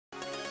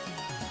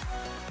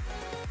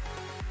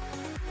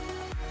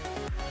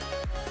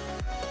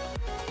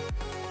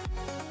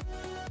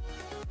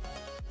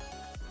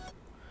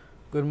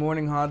Good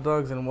morning, hot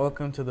dogs, and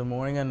welcome to the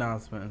morning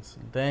announcements.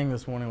 Dang,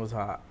 this morning was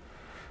hot.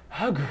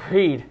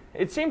 Agreed.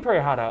 It seemed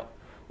pretty hot out.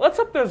 Let's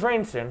hope there's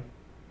rain soon.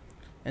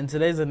 In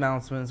today's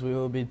announcements, we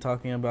will be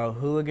talking about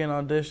hooligan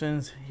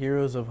auditions,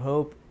 Heroes of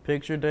Hope,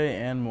 Picture Day,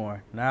 and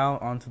more. Now,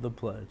 on to the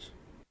pledge.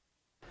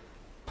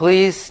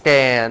 Please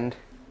stand.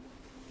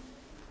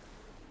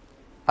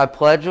 I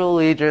pledge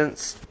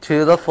allegiance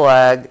to the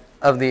flag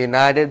of the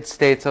United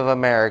States of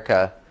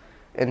America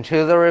and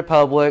to the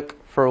republic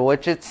for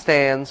which it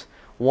stands,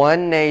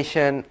 one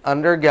nation,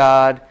 under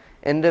God,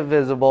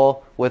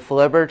 indivisible, with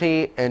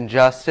liberty and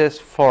justice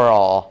for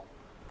all.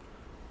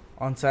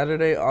 On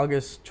Saturday,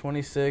 August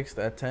 26th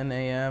at 10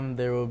 a.m.,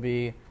 there will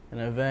be an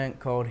event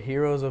called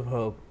Heroes of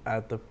Hope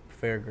at the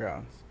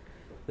fairgrounds.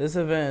 This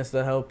event is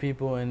to help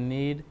people in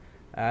need,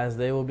 as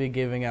they will be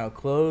giving out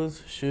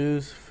clothes,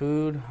 shoes,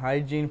 food,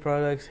 hygiene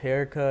products,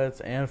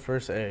 haircuts, and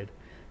first aid.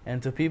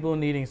 And to people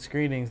needing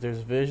screenings, there's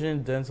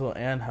vision, dental,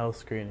 and health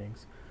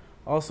screenings.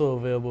 Also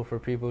available for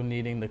people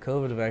needing the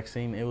COVID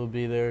vaccine, it will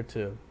be there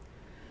too.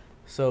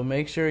 So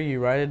make sure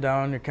you write it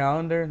down on your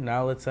calendar.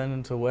 Now let's send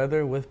into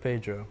weather with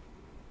Pedro.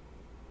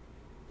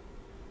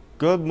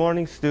 Good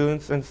morning,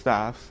 students and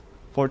staff.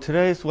 For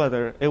today's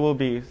weather, it will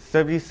be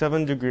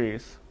 77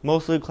 degrees,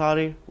 mostly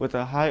cloudy with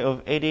a high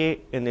of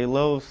 88 and a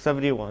low of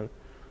 71.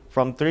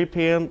 From 3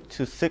 p.m.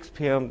 to 6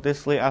 p.m.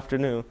 this late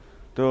afternoon,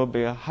 there will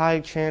be a high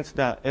chance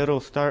that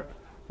it'll start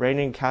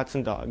raining cats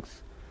and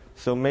dogs.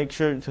 So make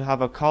sure to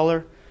have a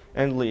collar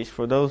and leash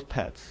for those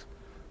pets.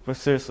 But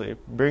seriously,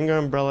 bring your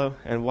umbrella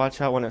and watch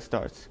out when it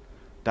starts.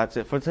 That's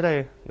it for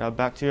today. Now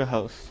back to your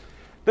host.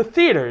 The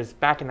theater is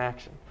back in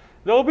action.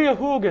 There will be a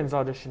Hooligans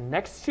audition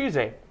next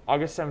Tuesday,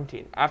 August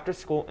 17th, after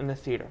school in the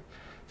theater.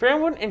 For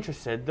anyone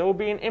interested, there will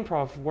be an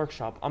improv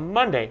workshop on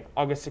Monday,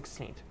 August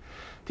 16th,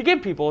 to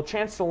give people a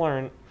chance to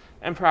learn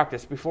and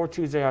practice before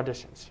Tuesday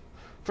auditions.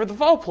 For the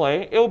fall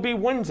play, it will be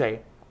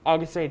Wednesday,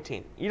 August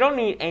 18th. You don't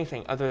need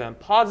anything other than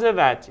positive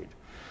attitude.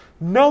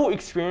 No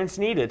experience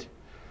needed.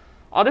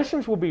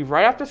 Auditions will be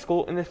right after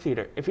school in the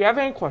theater. If you have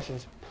any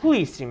questions,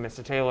 please see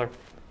Mr. Taylor.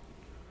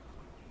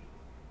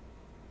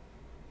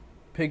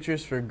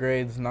 Pictures for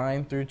grades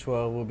 9 through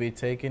 12 will be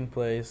taking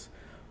place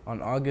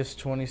on August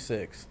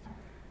 26th.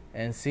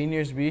 And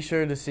seniors, be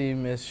sure to see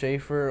Ms.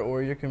 Schaefer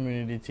or your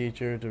community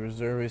teacher to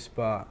reserve a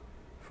spot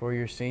for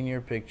your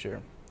senior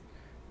picture.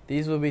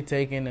 These will be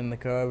taken in the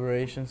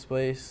collaboration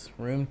space,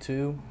 room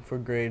 2, for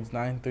grades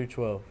 9 through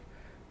 12.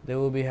 They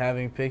will be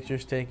having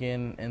pictures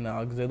taken in the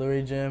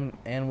auxiliary gym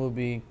and will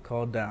be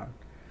called down.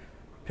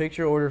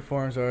 Picture order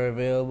forms are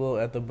available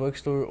at the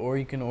bookstore, or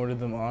you can order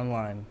them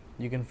online.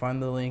 You can find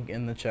the link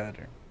in the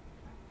chatter.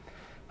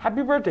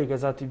 Happy birthday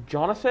goes out to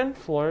Jonathan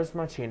Flores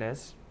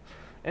Martinez,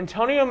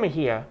 Antonio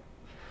Mejia,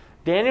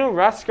 Daniel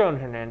Rascon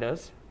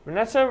Hernandez,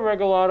 Vanessa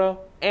Regalado,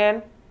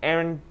 and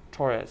Aaron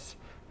Torres.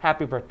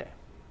 Happy birthday.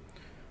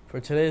 For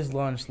today's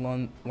lunch,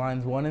 lines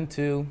 1 and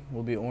 2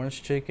 will be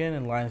orange chicken,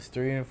 and lines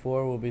 3 and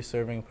 4 will be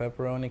serving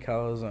pepperoni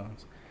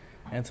calzones.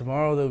 And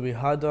tomorrow there will be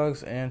hot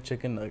dogs and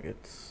chicken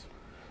nuggets.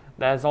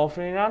 That is all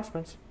for the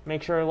announcements.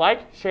 Make sure to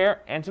like,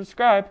 share, and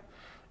subscribe.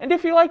 And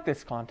if you like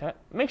this content,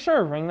 make sure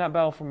to ring that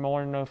bell for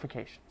more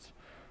notifications.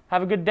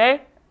 Have a good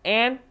day,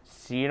 and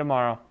see you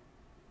tomorrow.